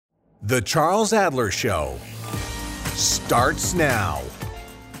The Charles Adler Show starts now.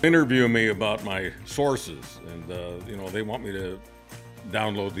 Interview me about my sources, and they want me to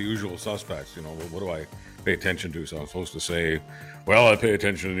download the usual suspects. What do I pay attention to? So I'm supposed to say, well, I pay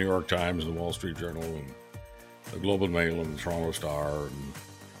attention to the New York Times and the Wall Street Journal and the Globe and Mail and the Toronto Star and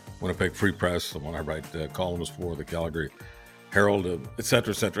Winnipeg Free Press, the one I write columns for, the Calgary Herald, et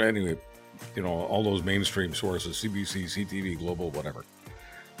cetera, et cetera. Anyway, all those mainstream sources, CBC, CTV, Global, whatever.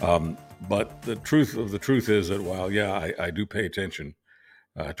 But the truth is that while, I do pay attention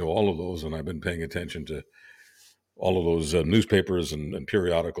to all of those, and I've been paying attention to all of those newspapers and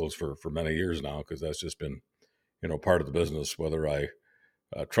periodicals for many years now, because that's just been, part of the business. Whether I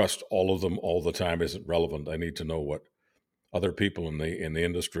trust all of them all the time isn't relevant. I need to know what other people in the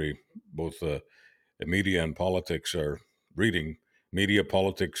industry, both media and politics, are reading. Media,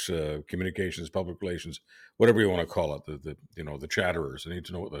 politics, communications, public relations, whatever you want to call it, the chatterers. I need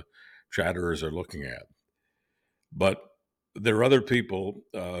to know what the chatterers are looking at. But there are other people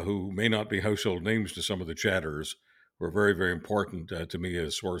who may not be household names to some of the chatterers who are very, very important to me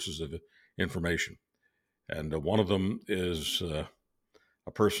as sources of information. And one of them is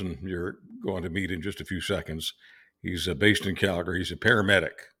a person you're going to meet in just a few seconds. He's based in Calgary. He's a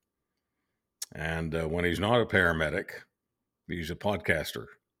paramedic. And when he's not a paramedic, he's a podcaster,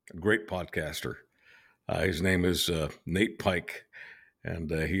 a great podcaster. His name is Nate Pike,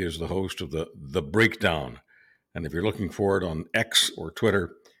 and he is the host of the Breakdown. And if you're looking for it on X or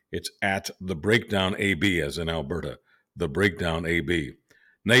Twitter, it's at the Breakdown AB, as in Alberta, the Breakdown AB.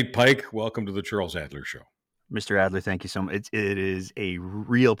 Nate Pike, welcome to the Charles Adler Show. Mr. Adler, thank you so much. It is a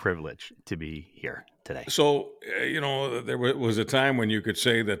real privilege to be here today. So, there was a time when you could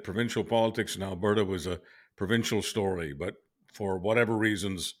say that provincial politics in Alberta was a provincial story, but for whatever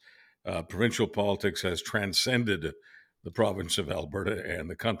reasons, provincial politics has transcended the province of Alberta and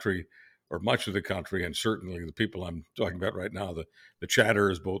the country, or much of the country, and certainly the people I'm talking about right now, the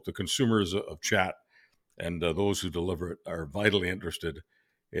chatters, both the consumers of chat and those who deliver it, are vitally interested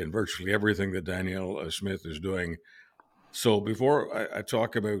in virtually everything that Danielle Smith is doing. So before I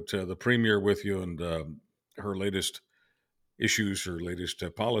talk about the Premier with you and her latest issues, her latest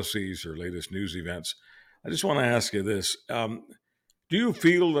policies, her latest news events, I just want to ask you this. Do you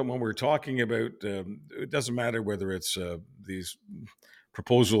feel that when we're talking about, it doesn't matter whether it's these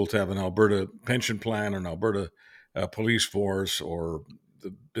proposal to have an Alberta pension plan or an Alberta police force, or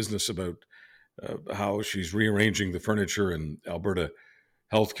the business about how she's rearranging the furniture in Alberta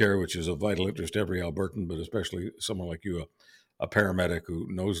healthcare, which is of vital interest to every Albertan, but especially someone like you, a paramedic who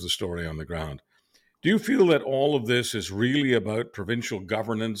knows the story on the ground. Do you feel that all of this is really about provincial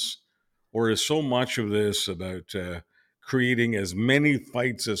governance, or is so much of this about creating as many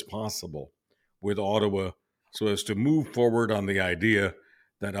fights as possible with Ottawa so as to move forward on the idea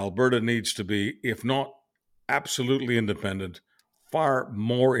that Alberta needs to be, if not absolutely independent, far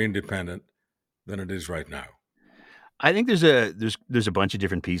more independent than it is right now? I think there's a bunch of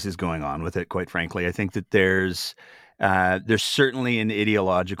different pieces going on with it, quite frankly. I think that there's certainly an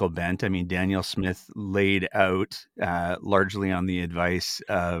ideological bent. I mean, Danielle Smith laid out, largely on the advice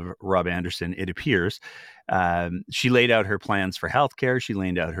of Rob Anderson, it appears. She laid out her plans for healthcare. She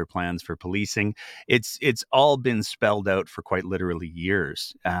laid out her plans for policing. It's all been spelled out for quite literally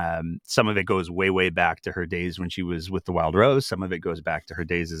years. Some of it goes way, way back to her days when she was with the Wild Rose. Some of it goes back to her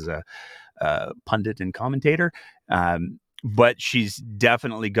days as a pundit and commentator. But she's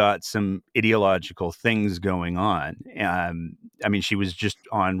definitely got some ideological things going on. I mean, she was just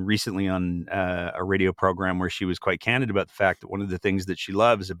recently on a radio program where she was quite candid about the fact that one of the things that she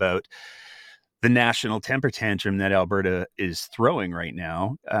loves about the national temper tantrum that Alberta is throwing right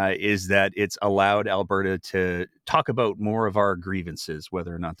now is that it's allowed Alberta to talk about more of our grievances,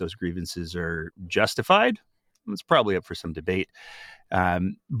 whether or not those grievances are justified. It's probably up for some debate.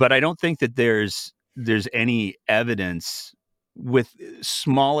 But I don't think that there's any evidence, with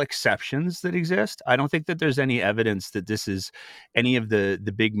small exceptions that exist. I don't think that there's any evidence that this is any of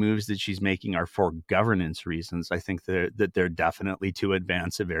the big moves that she's making are for governance reasons. I think that they're definitely to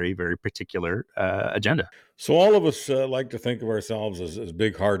advance a very, very particular agenda. So all of us like to think of ourselves as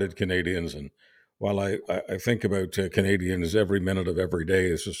big-hearted Canadians. And while I think about Canadians every minute of every day,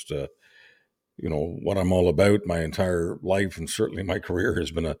 it's just what I'm all about. My entire life and certainly my career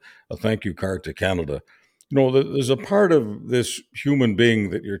has been a thank you card to Canada. There's a part of this human being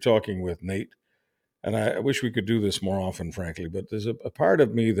that you're talking with, Nate, and I wish we could do this more often, frankly, but there's a part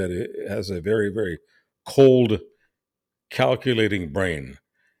of me that has a very, very cold, calculating brain.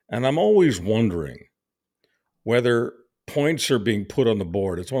 And I'm always wondering whether points are being put on the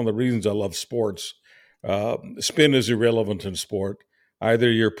board. It's one of the reasons I love sports. Spin is irrelevant in sport.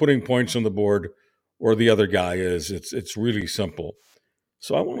 Either you're putting points on the board or the other guy is. It's really simple.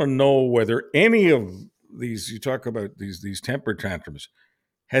 So I want to know whether any of these, you talk about these temper tantrums,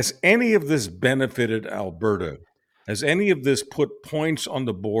 has any of this benefited Alberta? Has any of this put points on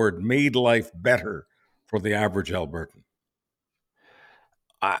the board, made life better for the average Albertan?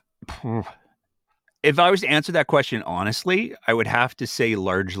 I, if I was to answer that question honestly, I would have to say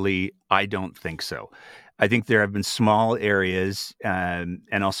largely, I don't think so. I think there have been small areas, and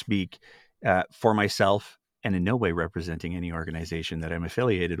I'll speak for myself and in no way representing any organization that I'm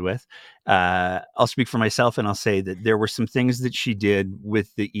affiliated with. I'll speak for myself and I'll say that there were some things that she did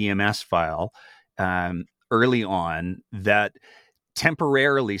with the EMS file early on that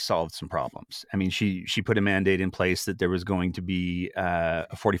temporarily solved some problems. I mean, she put a mandate in place that there was going to be a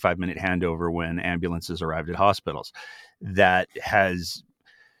 45-minute handover when ambulances arrived at hospitals. That has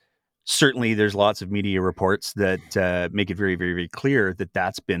certainly, there's lots of media reports that make it very, very, very clear that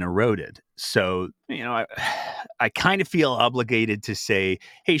that's been eroded. So, I kind of feel obligated to say,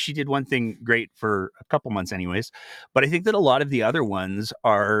 hey, she did one thing great for a couple months anyways. But I think that a lot of the other ones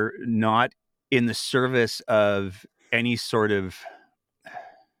are not in the service of any sort of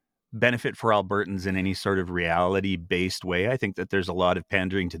benefit for Albertans in any sort of reality based way. I think that there's a lot of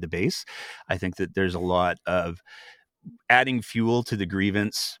pandering to the base. I think that there's a lot of adding fuel to the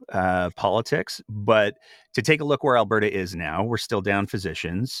grievance politics. But to take a look where Alberta is now, we're still down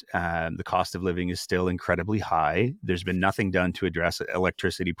physicians. The cost of living is still incredibly high. There's been nothing done to address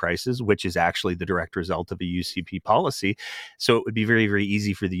electricity prices, which is actually the direct result of a UCP policy. So it would be very, very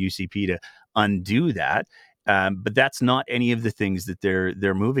easy for the UCP to undo that. But that's not any of the things that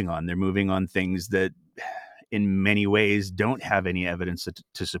they're moving on. They're moving on things that in many ways don't have any evidence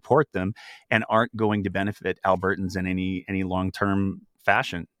to support them and aren't going to benefit Albertans in any long-term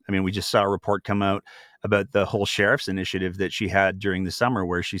fashion. I mean, we just saw a report come out about the whole sheriff's initiative that she had during the summer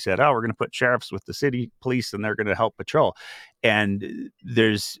where she said, oh, we're going to put sheriffs with the city police and they're going to help patrol. And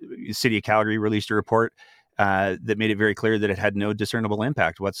there's City of Calgary released a report that made it very clear that it had no discernible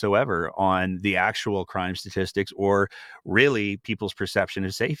impact whatsoever on the actual crime statistics or really people's perception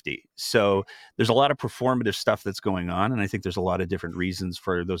of safety. So there's a lot of performative stuff that's going on, and I think there's a lot of different reasons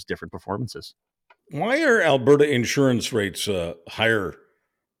for those different performances. Why are Alberta insurance rates higher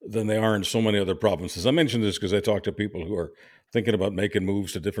than they are in so many other provinces? I mentioned this because I talk to people who are thinking about making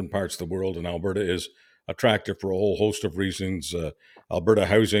moves to different parts of the world, and Alberta is attractive for a whole host of reasons. Alberta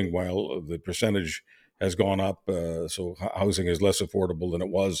housing, while the percentage has gone up, so housing is less affordable than it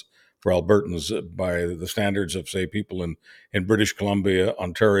was for Albertans by the standards of, say, people in British Columbia,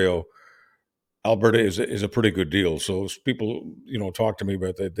 Ontario. Alberta is a pretty good deal. So people, talk to me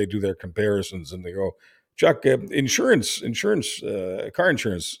about that. They do their comparisons and they go, Chuck, car insurance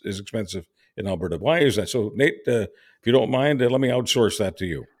is expensive in Alberta. Why is that? So Nate, if you don't mind, let me outsource that to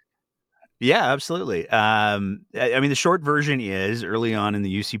you. Yeah, absolutely. I mean, the short version is early on in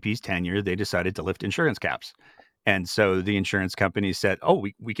the UCP's tenure, they decided to lift insurance caps. And so the insurance companies said, oh,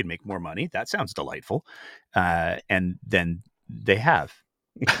 we can make more money. That sounds delightful. And then they have.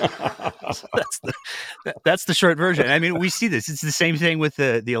 So that's the short version. I mean, we see this. It's the same thing with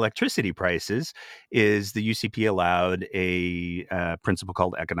the electricity prices. Is the UCP allowed a principle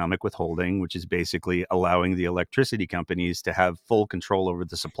called economic withholding, which is basically allowing the electricity companies to have full control over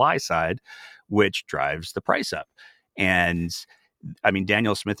the supply side, which drives the price up. And I mean,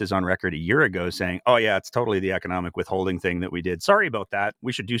 Danielle Smith is on record a year ago saying, oh, yeah, it's totally the economic withholding thing that we did. Sorry about that.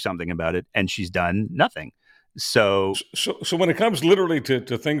 We should do something about it. And she's done nothing. So when it comes literally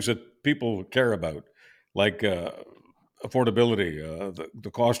to things that people care about, like affordability, the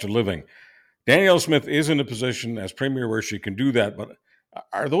cost of living, Danielle Smith is in a position as premier where she can do that. But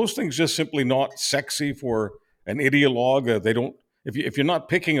are those things just simply not sexy for an ideologue? They don't. If you're not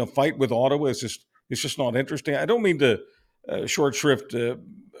picking a fight with Ottawa, it's just not interesting. I don't mean to short shrift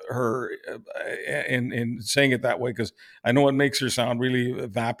her in saying it that way, because I know it makes her sound really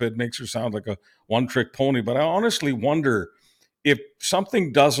vapid, makes her sound like a one-trick pony. But I honestly wonder if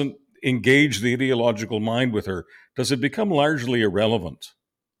something doesn't engage the ideological mind with her, does it become largely irrelevant?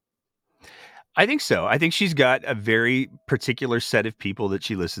 I think so. I think she's got a very particular set of people that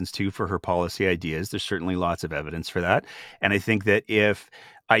she listens to for her policy ideas. There's certainly lots of evidence for that. And I think that if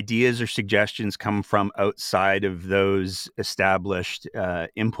ideas or suggestions come from outside of those established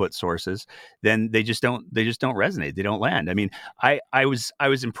input sources, then they just don't resonate. They don't land. I mean, I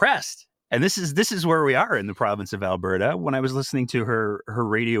was impressed. And this is where we are in the province of Alberta. When I was listening to her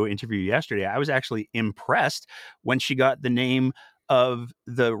radio interview yesterday, I was actually impressed when she got the name of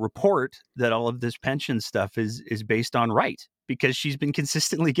the report that all of this pension stuff is based on right, because she's been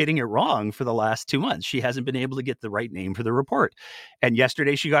consistently getting it wrong for the last 2 months. She hasn't been able to get the right name for the report. And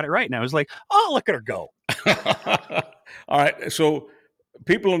yesterday she got it right. And I was like, oh, look at her go. All right. So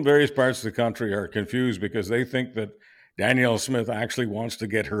people in various parts of the country are confused because they think that Danielle Smith actually wants to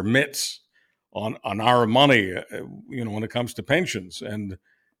get her mitts on our money, when it comes to pensions. And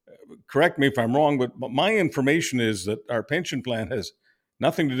correct me if I'm wrong, but my information is that our pension plan has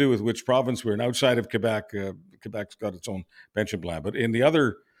nothing to do with which province we're in. Outside of Quebec, Quebec's got its own pension plan, but in the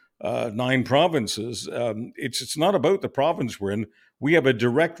other 9 provinces, it's not about the province we're in. We have a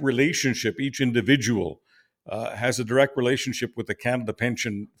direct relationship. Each individual has a direct relationship with the Canada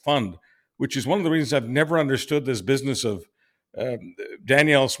Pension Fund, which is one of the reasons I've never understood this business of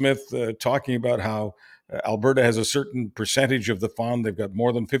Danielle Smith talking about how Alberta has a certain percentage of the fund. They've got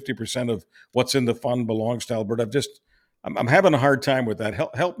more than 50% of what's in the fund belongs to Alberta. I'm having a hard time with that.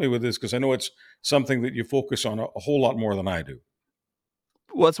 Help me with this, because I know it's something that you focus on a whole lot more than I do.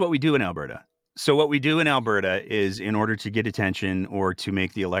 Well, it's what we do in Alberta. So what we do in Alberta is, in order to get attention or to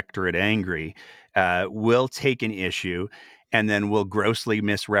make the electorate angry, we'll take an issue and then we'll grossly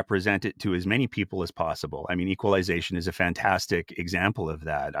misrepresent it to as many people as possible. I mean, equalization is a fantastic example of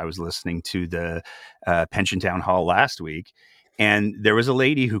that. I was listening to the Pension Town Hall last week, and there was a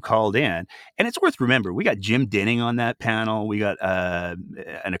lady who called in, and it's worth remembering, we got Jim Dinning on that panel. We got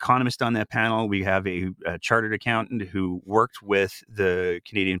an economist on that panel. We have a chartered accountant who worked with the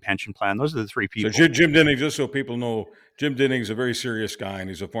Canadian Pension Plan. Those are the 3 people. So Jim Dinning, just so people know, Jim Dinning is a very serious guy, and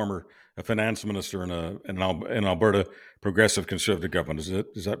he's a former finance minister in an Alberta progressive conservative government.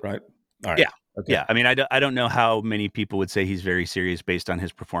 Is that right? All right. Yeah. Okay. Yeah. I mean, I don't know how many people would say he's very serious based on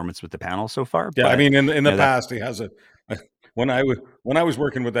his performance with the panel so far. Yeah, but, I mean, in the past, he has when I was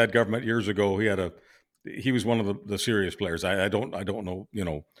working with that government years ago, he was one of the serious players. I don't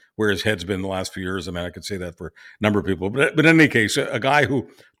know, where his head's been the last few years. I mean, I could say that for a number of people, but in any case, a guy who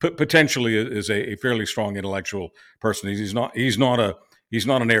potentially is a fairly strong intellectual person. He's not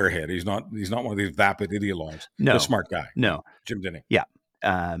an airhead. He's not one of these vapid ideologues. No, He's a smart guy. no. Jim Dinning. Yeah.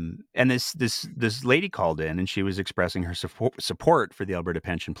 And this lady called in, and she was expressing her support for the Alberta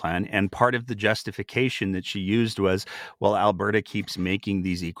Pension Plan. And part of the justification that she used was, well, Alberta keeps making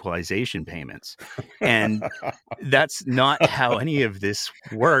these equalization payments. And that's not how any of this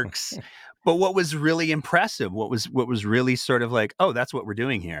works. But what was really impressive, what was really sort of like, oh, that's what we're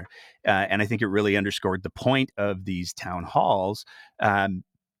doing here. And I think it really underscored the point of these town halls.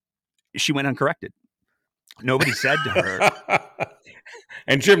 She went uncorrected. Nobody said to her.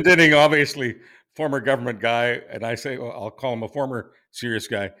 And Jim Dinning, obviously former government guy, and I'll call him a former serious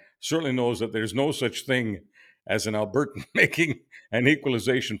guy, certainly knows that there's no such thing as an Albertan making an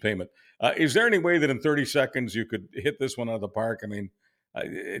equalization payment. Is there any way that in 30 seconds you could hit this one out of the park? I mean, I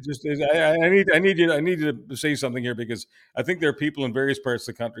need you to say something here, because I think there are people in various parts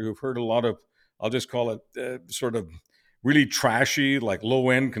of the country who've heard a lot of, I'll just call it sort of really trashy, like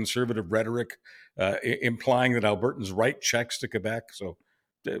low-end conservative rhetoric, implying that Albertans write checks to Quebec. So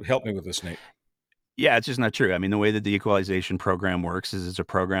help me with this, Nate. Yeah, it's just not true. I mean, the way that the equalization program works is it's a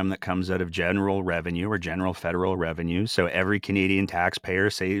program that comes out of general revenue or general federal revenue. So every Canadian taxpayer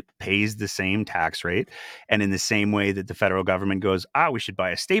pays the same tax rate. And in the same way that the federal government goes, we should buy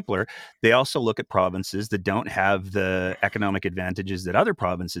a stapler, they also look at provinces that don't have the economic advantages that other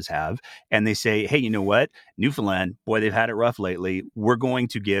provinces have. And they say, hey, you know what? Newfoundland, boy, they've had it rough lately. We're going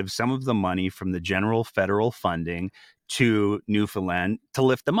to give some of the money from the general federal funding to Newfoundland to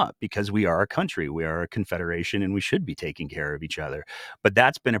lift them up, because we are a country, we are a confederation, and we should be taking care of each other. But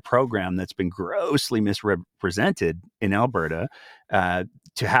that's been a program that's been grossly misrepresented in Alberta,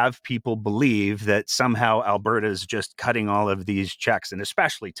 to have people believe that somehow Alberta is just cutting all of these checks, and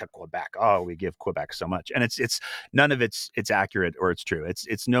especially to Quebec. Oh, we give Quebec so much, and it's none of it's accurate or it's true.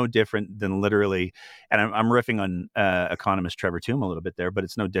 It's no different than literally, and I'm riffing on economist Trevor Tombe a little bit there, but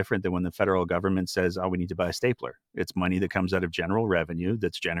it's no different than when the federal government says, we need to buy a stapler. It's money that comes out of general revenue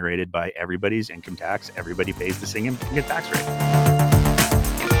that's generated by everybody's income tax. Everybody pays the same income tax rate.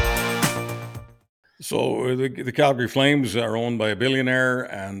 So the Calgary Flames are owned by a billionaire,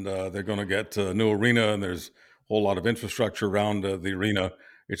 and they're going to get a new arena, and there's a whole lot of infrastructure around the arena.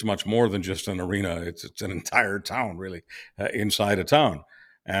 It's much more than just an arena. It's an entire town, really, inside a town.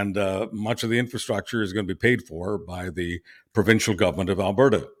 And much of the infrastructure is going to be paid for by the provincial government of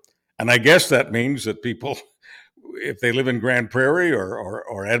Alberta. And I guess that means that people, if they live in Grand Prairie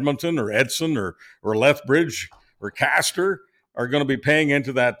or Edmonton or Edson or Lethbridge or Castor, are going to be paying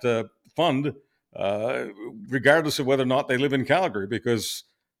into that fund, regardless of whether or not they live in Calgary, because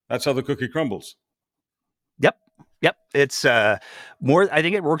that's how the cookie crumbles. Yep. Yep, it's more. I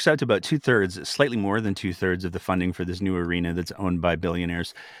think it works out to about 2/3, slightly more than 2/3 of the funding for this new arena that's owned by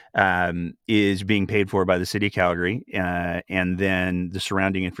billionaires is being paid for by the city of Calgary, and then the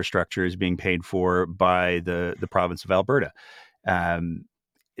surrounding infrastructure is being paid for by the province of Alberta. Um,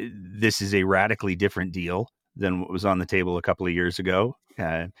 this is a radically different deal than what was on the table a couple of years ago.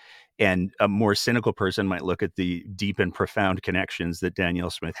 And a more cynical person might look at the deep and profound connections that Danielle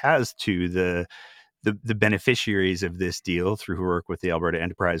Smith has to the beneficiaries of this deal through her work with the Alberta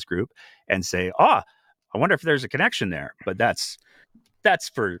Enterprise Group and say, I wonder if there's a connection there. But that's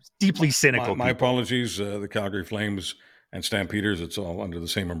for deeply cynical My people. apologies. The Calgary Flames and Stampeders, it's all under the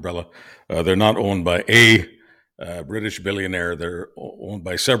same umbrella. They're not owned by a British billionaire. They're owned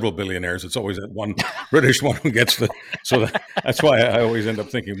by several billionaires. It's always that one British one who gets the. That's why I always end up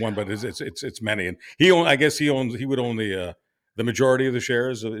thinking one, but it's many. And I guess he would own the majority of the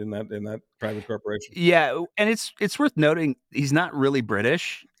shares in that private corporation. Yeah, and it's worth noting he's not really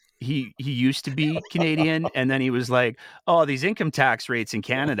British. He used to be Canadian, and then he was like, "Oh, these income tax rates in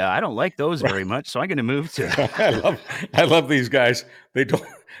Canada, I don't like those very much, so I'm going to move to." I love these guys. They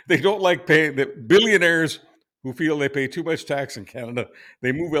don't like paying the billionaires who feel they pay too much tax in Canada.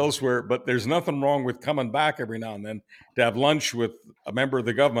 They move elsewhere, but there's nothing wrong with coming back every now and then to have lunch with a member of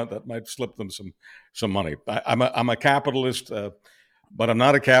the government that might slip them some money. I'm a capitalist, but I'm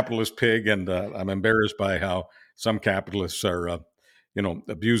not a capitalist pig, and I'm embarrassed by how some capitalists are,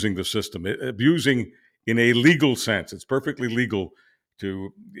 abusing the system, abusing in a legal sense. It's perfectly legal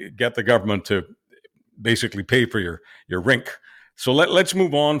to get the government to basically pay for your rink. So let's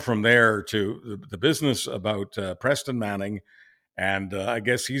move on from there to the business about Preston Manning, and I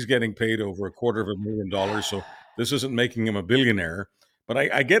guess he's getting paid over $250,000. So this isn't making him a billionaire, but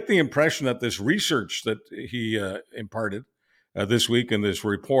I get the impression that this research that he imparted this week in this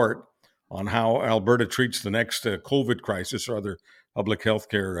report on how Alberta treats the next COVID crisis or other public health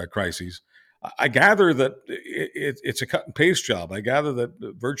care crises. I gather that it's a cut and paste job. I gather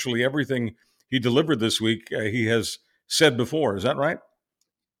that virtually everything he delivered this week, he has said before. Is that right?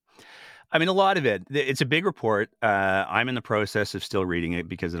 I mean, a lot of it. It's a big report. I'm in the process of still reading it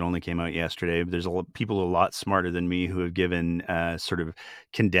because it only came out yesterday. There's people a lot smarter than me who have given sort of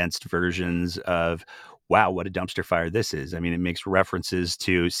condensed versions of, wow, what a dumpster fire this is. I mean, it makes references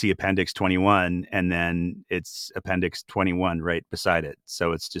to see Appendix 21, and then it's Appendix 21 right beside it.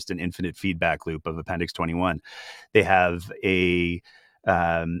 So it's just an infinite feedback loop of Appendix 21. They have a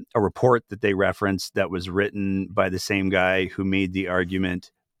report that they referenced that was written by the same guy who made the argument,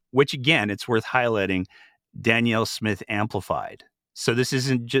 which again, it's worth highlighting, Danielle Smith amplified. So this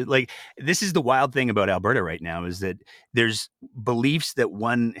isn't just like, this is the wild thing about Alberta right now is that there's beliefs that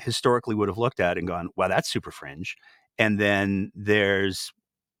one historically would have looked at and gone, wow, that's super fringe. And then there's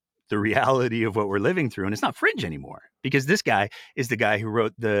the reality of what we're living through, and it's not fringe anymore because this guy is the guy who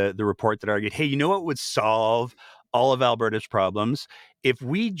wrote the report that argued, hey, you know what would solve all of Alberta's problems if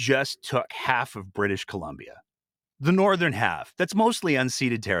we just took half of British Columbia, the northern half, that's mostly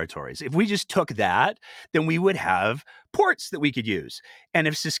unceded territories. If we just took that, then we would have ports that we could use. And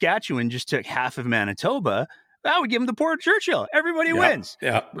if Saskatchewan just took half of Manitoba, that would give them the Port of Churchill. Everybody Yeah, wins.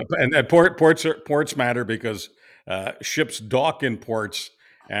 yeah, and ports matter because ships dock in ports,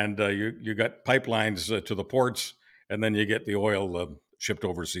 and you got pipelines to the ports, and then you get the oil shipped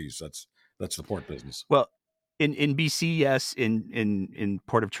overseas. That's the port business. Well, in BC, yes. In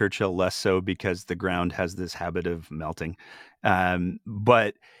Port of Churchill, less so because the ground has this habit of melting.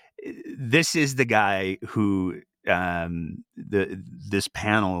 But this is the guy who this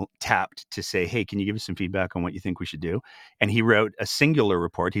panel tapped to say, "Hey, can you give us some feedback on what you think we should do?" And he wrote a singular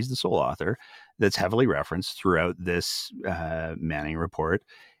report. He's the sole author that's heavily referenced throughout this Manning report,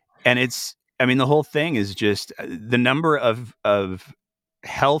 and it's. I mean, the whole thing is just the number of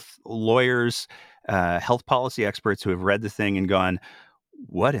health lawyers, health policy experts who have read the thing and gone,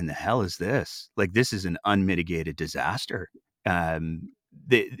 what in the hell is this? Like, this is an unmitigated disaster. Um,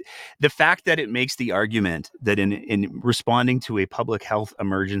 the the fact that it makes the argument that in responding to a public health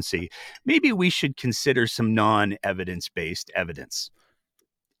emergency, maybe we should consider some non-evidence based evidence,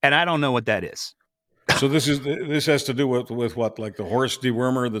 and I don't know what that is. So this has to do with what, like the horse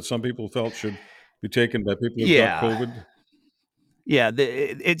dewormer that some people felt should be taken by people who've got Yeah, COVID. yeah,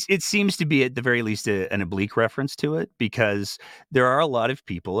 it seems to be at the very least an oblique reference to it because there are a lot of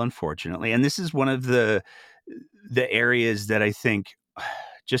people, unfortunately, and this is one of the areas that I think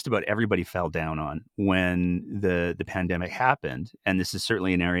just about everybody fell down on when the pandemic happened, and this is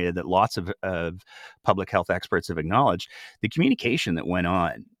certainly an area that lots of public health experts have acknowledged the communication that went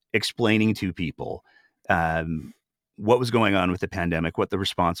on explaining to people. Um, what was going on with the pandemic, what the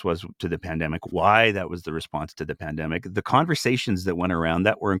response was to the pandemic, why that was the response to the pandemic, the conversations that went around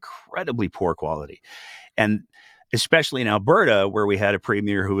that were incredibly poor quality. And especially in Alberta, where we had a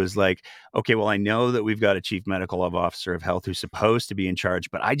premier who was like, okay, well, I know that we've got a chief medical officer of health who's supposed to be in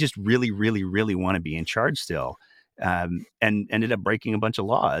charge, but I just really, really, really want to be in charge still. And ended up breaking a bunch of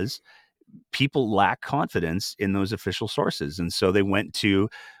laws. People lack confidence in those official sources. And so they went to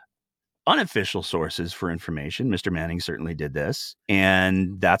unofficial sources for information. Mr. Manning certainly did this.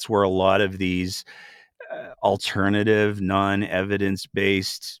 And that's where a lot of these alternative, non evidence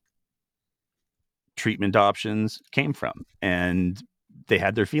based treatment options came from. And they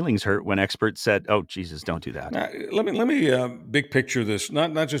had their feelings hurt when experts said, "Oh, Jesus, don't do that." Now, let me big picture this.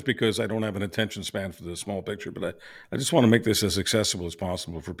 Not just because I don't have an attention span for the small picture, but I just want to make this as accessible as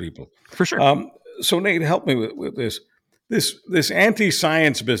possible for people. For sure. So Nate, help me with this. This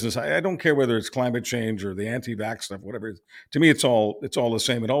anti-science business. I don't care whether it's climate change or the anti-vax stuff, whatever. To me, it's all the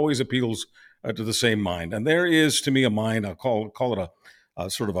same. It always appeals to the same mind. And there is, to me, a mind. I'll call it a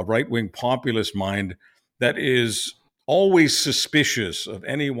sort of a right-wing populist mind that is always suspicious of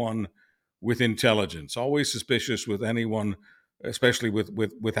anyone with intelligence, always suspicious with anyone, especially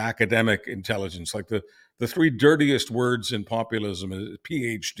with academic intelligence. Like the three dirtiest words in populism is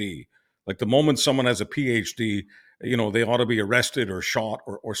PhD. Like the moment someone has a PhD, they ought to be arrested or shot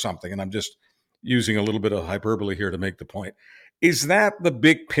or something. And I'm just using a little bit of hyperbole here to make the point. Is that the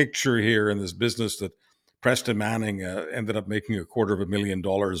big picture here in this business that Preston Manning ended up making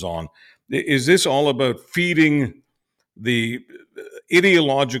 $250,000 on? Is this all about feeding the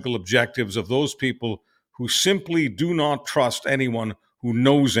ideological objectives of those people who simply do not trust anyone who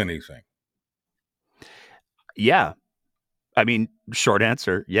knows anything? Yeah. I mean, short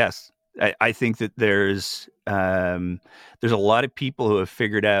answer, yes. I think that there's a lot of people who have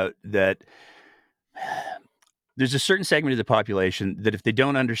figured out that there's a certain segment of the population that if they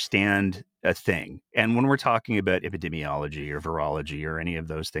don't understand a thing, and when we're talking about epidemiology or virology or any of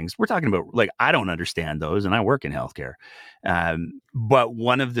those things, we're talking about, like, I don't understand those, and I work in healthcare. But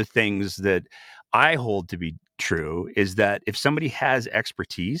one of the things that I hold to be true is that if somebody has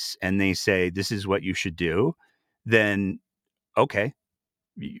expertise and they say, this is what you should do, then okay,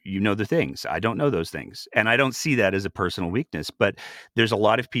 you know the things. I don't know those things. And I don't see that as a personal weakness. But there's a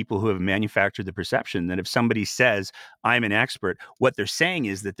lot of people who have manufactured the perception that if somebody says, I'm an expert, what they're saying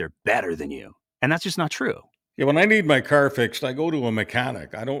is that they're better than you. And that's just not true. Yeah, when I need my car fixed, I go to a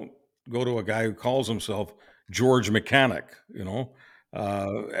mechanic. I don't go to a guy who calls himself George Mechanic, and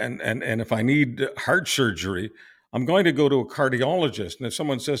if I need heart surgery, I'm going to go to a cardiologist. And if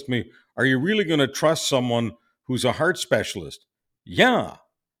someone says to me, "Are you really going to trust someone who's a heart specialist?" Yeah,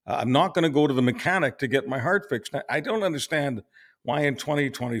 I'm not going to go to the mechanic to get my heart fixed. I don't understand why in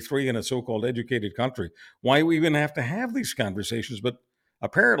 2023 in a so-called educated country, why we even have to have these conversations, but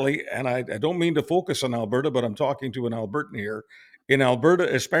apparently, and I don't mean to focus on Alberta, but I'm talking to an Albertan here. In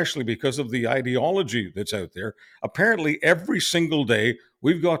Alberta, especially because of the ideology that's out there, apparently every single day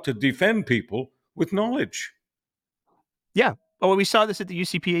we've got to defend people with knowledge. Yeah. Oh, well, we saw this at the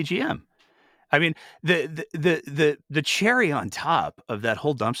UCP AGM. I mean, the cherry on top of that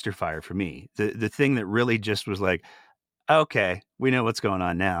whole dumpster fire for me, the thing that really just was like, okay, we know what's going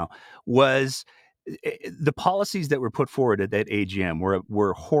on now, was the policies that were put forward at that AGM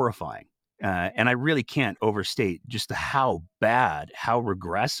were horrifying. And I really can't overstate just how bad, how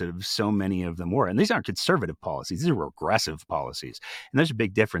regressive so many of them were. And these aren't conservative policies, these are regressive policies. And there's a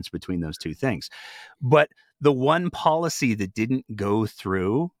big difference between those two things. But the one policy that didn't go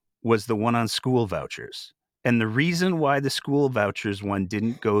through was the one on school vouchers. And the reason why the school vouchers one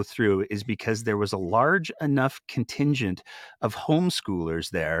didn't go through is because there was a large enough contingent of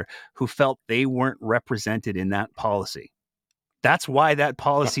homeschoolers there who felt they weren't represented in that policy. That's why that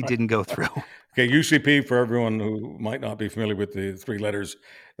policy didn't go through. Okay, UCP, for everyone who might not be familiar with the three letters,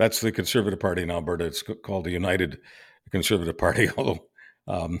 that's the Conservative Party in Alberta. It's called the United Conservative Party, although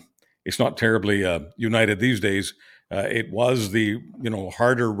it's not terribly united these days. It was the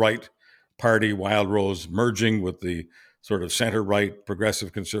harder right party, Wild Rose, merging with the sort of center right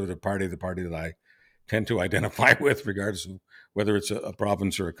Progressive Conservative Party, the party that I tend to identify with, regardless of whether it's a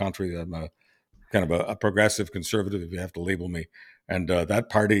province or a country. I'm kind of a progressive conservative, if you have to label me. And that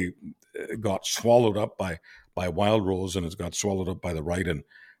party got swallowed up by Wild Rose, and it's got swallowed up by the right, and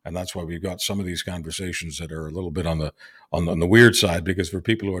that's why we've got some of these conversations that are a little bit on the weird side, because for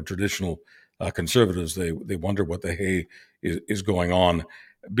people who are traditional conservatives, they wonder what the hay is going on.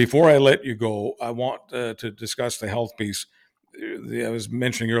 Before I let you go, I want to discuss the health piece. I was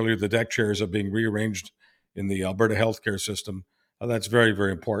mentioning earlier the deck chairs are being rearranged in the Alberta healthcare system. That's very,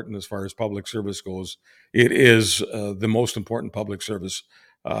 very important as far as public service goes. It is the most important public service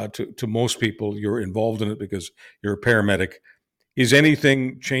to most people. You're involved in it because you're a paramedic. Is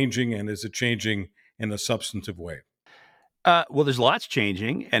anything changing, and is it changing in a substantive way? Well, there's lots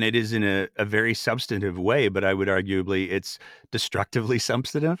changing, and it is in a very substantive way, but I would arguably it's destructively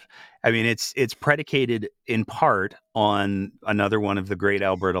substantive. I mean, it's predicated in part on another one of the great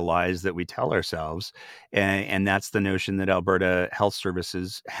Alberta lies that we tell ourselves, and that's the notion that Alberta Health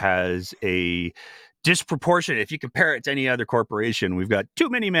Services has a disproportionate, if you compare it to any other corporation, we've got too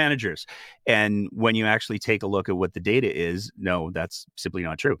many managers. And when you actually take a look at what the data is, no, that's simply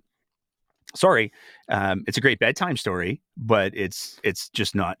not true. Sorry, it's a great bedtime story, but it's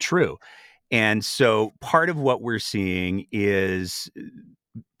just not true. And so part of what we're seeing is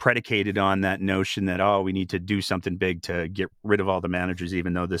predicated on that notion that, oh, we need to do something big to get rid of all the managers,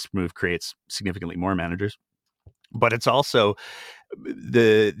 even though this move creates significantly more managers. But it's also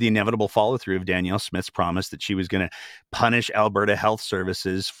the inevitable follow through of Danielle Smith's promise that she was going to punish Alberta Health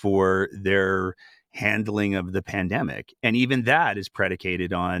Services for their handling of the pandemic. And even that is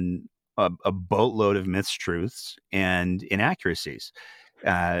predicated on a boatload of myths, truths, and inaccuracies.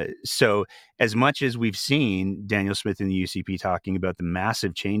 So as much as we've seen Daniel Smith and the UCP talking about the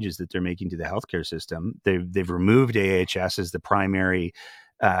massive changes that they're making to the healthcare system, they've removed AHS as the primary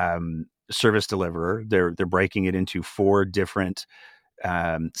service deliverer. They're breaking it into 4 different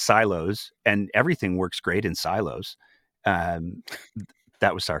silos, and everything works great in silos.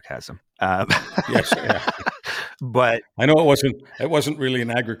 That was sarcasm. Yes, yeah. But I know it wasn't really an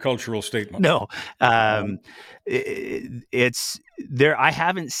agricultural statement. no, Um, it's there. I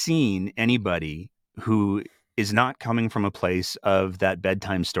haven't seen anybody who is not coming from a place of that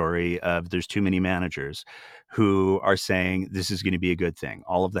bedtime story of there's too many managers who are saying this is going to be a good thing.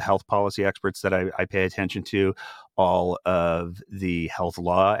 All of the health policy experts that I pay attention to, all of the health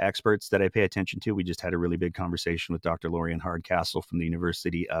law experts that I pay attention to. We just had a really big conversation with Dr. Lorian Hardcastle from the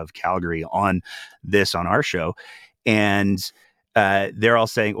University of Calgary on this on our show. And they're all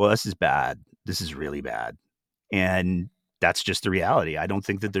saying, well, this is bad. This is really bad. And that's just the reality. I don't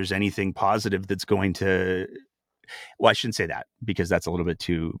think that there's anything positive that's going to, well, I shouldn't say that because that's a little bit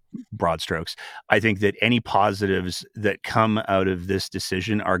too broad strokes. I think that any positives that come out of this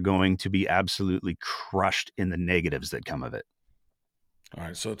decision are going to be absolutely crushed in the negatives that come of it. all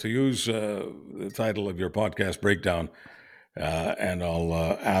right. So to use the title of your podcast breakdown, and I'll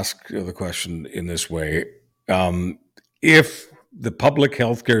ask the question in this way: if the public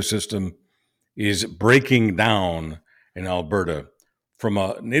healthcare system is breaking down in Alberta from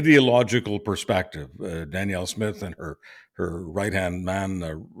an ideological perspective, Danielle Smith and her right hand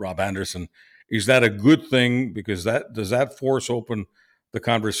man, Rob Anderson, is that a good thing? Because that force open the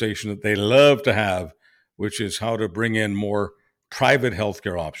conversation that they love to have, which is how to bring in more private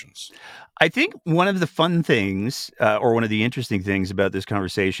healthcare options. I think one of the fun things, or one of the interesting things about this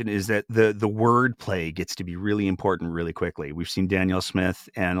conversation is that the word play gets to be really important really quickly. We've seen Danielle Smith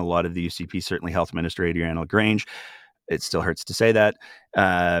and a lot of the UCP, certainly Health Administrator Anna LaGrange, it still hurts to say that,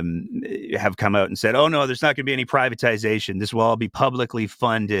 have come out and said, oh, no, there's not going to be any privatization. This will all be publicly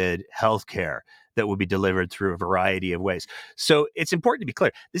funded healthcare that will be delivered through a variety of ways. So it's important to be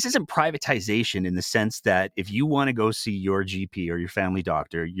clear. This isn't privatization in the sense that if you want to go see your GP or your family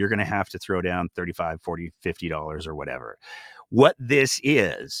doctor, you're going to have to throw down $35, $40, $50 or whatever. What this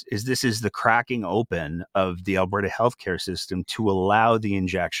is this is the cracking open of the Alberta healthcare system to allow the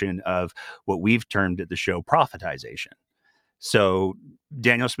injection of what we've termed at the show profitization. So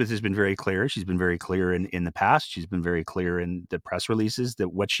Danielle Smith has been very clear. She's been very clear in the past. She's been very clear in the press releases that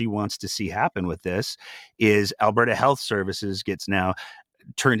what she wants to see happen with this is Alberta Health Services gets now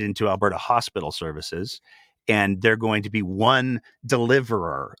turned into Alberta Hospital Services. And they're going to be one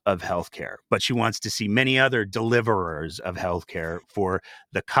deliverer of healthcare, but she wants to see many other deliverers of healthcare for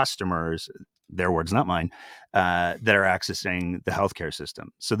the customers, their words, not mine, that are accessing the healthcare system.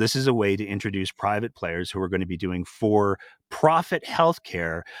 So this is a way to introduce private players who are going to be doing for-profit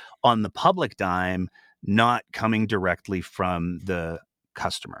healthcare on the public dime, not coming directly from the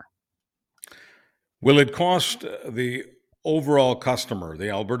customer. Will it cost the overall customer,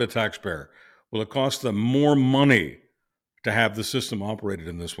 the Alberta taxpayer, will it cost them more money to have the system operated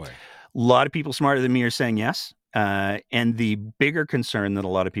in this way? A lot of people smarter than me are saying yes. And the bigger concern that a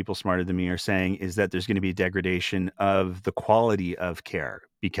lot of people smarter than me are saying is that there's going to be degradation of the quality of care.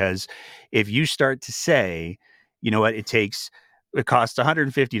 Because if you start to say, you know what, it costs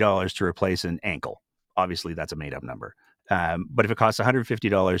 $150 to replace an ankle. Obviously, that's a made up number. But if it costs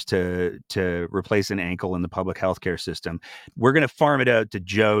 $150 to replace an ankle in the public healthcare system, we're going to farm it out to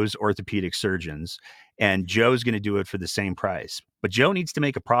Joe's orthopedic surgeons, and Joe's going to do it for the same price. but Joe needs to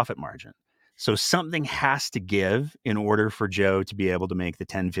make a profit margin. So something has to give in order for Joe to be able to make the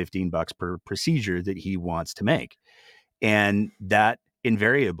 $10-15 per procedure that he wants to make. And that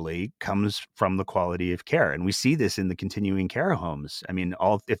invariably comes from the quality of care. And we see this in the continuing care homes. I mean,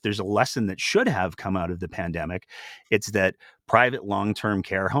 if there's a lesson that should have come out of the pandemic, it's that private long-term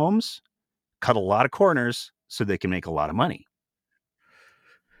care homes cut a lot of corners so they can make a lot of money.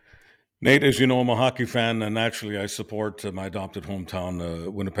 Nate, as you know, I'm a hockey fan, and naturally I support my adopted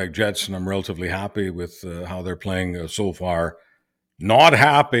hometown, Winnipeg Jets, and I'm relatively happy with how they're playing so far. Not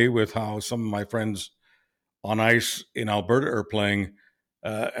happy with how some of my friends on ice in Alberta are playing.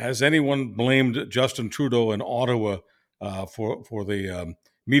 Has anyone blamed Justin Trudeau in Ottawa for the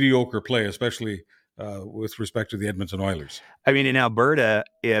mediocre play, especially with respect to the Edmonton Oilers? I mean, in Alberta,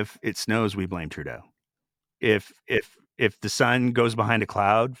 if it snows, we blame Trudeau. If the sun goes behind a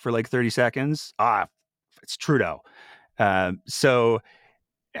cloud for like 30 seconds, it's Trudeau. So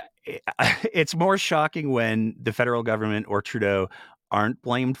it's more shocking when the federal government or Trudeau aren't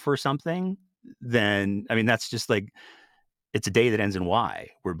blamed for something than, I mean, that's just like, it's a day that ends in Y.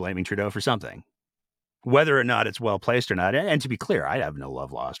 We're blaming Trudeau for something, whether or not it's well placed or not. And to be clear, I have no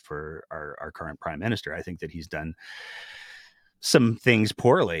love lost for our current prime minister. I think that he's done some things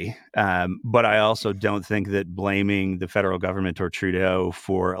poorly, but I also don't think that blaming the federal government or Trudeau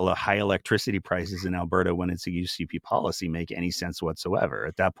for high electricity prices in Alberta when it's a UCP policy make any sense whatsoever.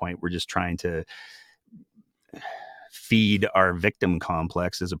 At that point, we're just trying to feed our victim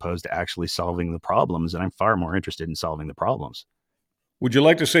complex as opposed to actually solving the problems, and I'm far more interested in solving the problems. Would you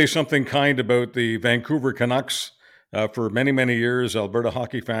like to say something kind about the Vancouver Canucks? For many, many years, Alberta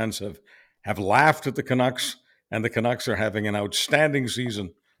hockey fans have laughed at the Canucks, and the Canucks are having an outstanding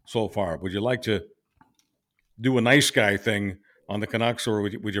season so far. Would you like to do a nice guy thing on the Canucks, or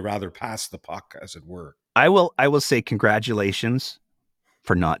would you rather pass the puck, as it were? I will say congratulations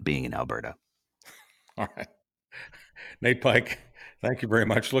for not being in Alberta. All right. Nate Pike, thank you very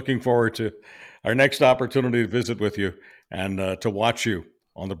much. Looking forward to our next opportunity to visit with you and to watch you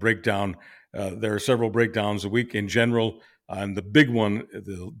on the breakdown. There are several breakdowns a week in general, and the big one,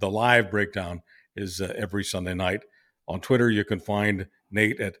 the live breakdown, is every Sunday night. On Twitter, you can find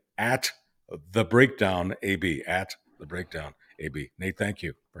Nate at the Breakdown AB, at the Breakdown AB. Nate, thank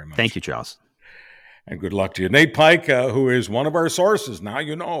you very much. Thank you, Charles. And good luck to you. Nate Pike, who is one of our sources, now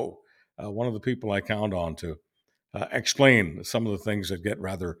you know, one of the people I count on to explain some of the things that get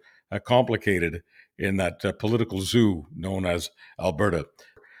rather complicated in that political zoo known as Alberta.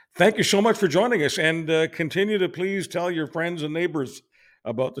 Thank you so much for joining us, and continue to please tell your friends and neighbors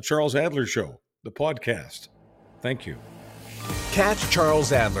about the Charles Adler Show, the podcast. Thank you. Catch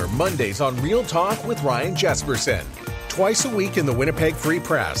Charles Adler Mondays on Real Talk with Ryan Jesperson, twice a week in the Winnipeg Free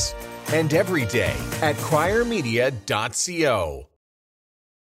Press, and every day at criermedia.co.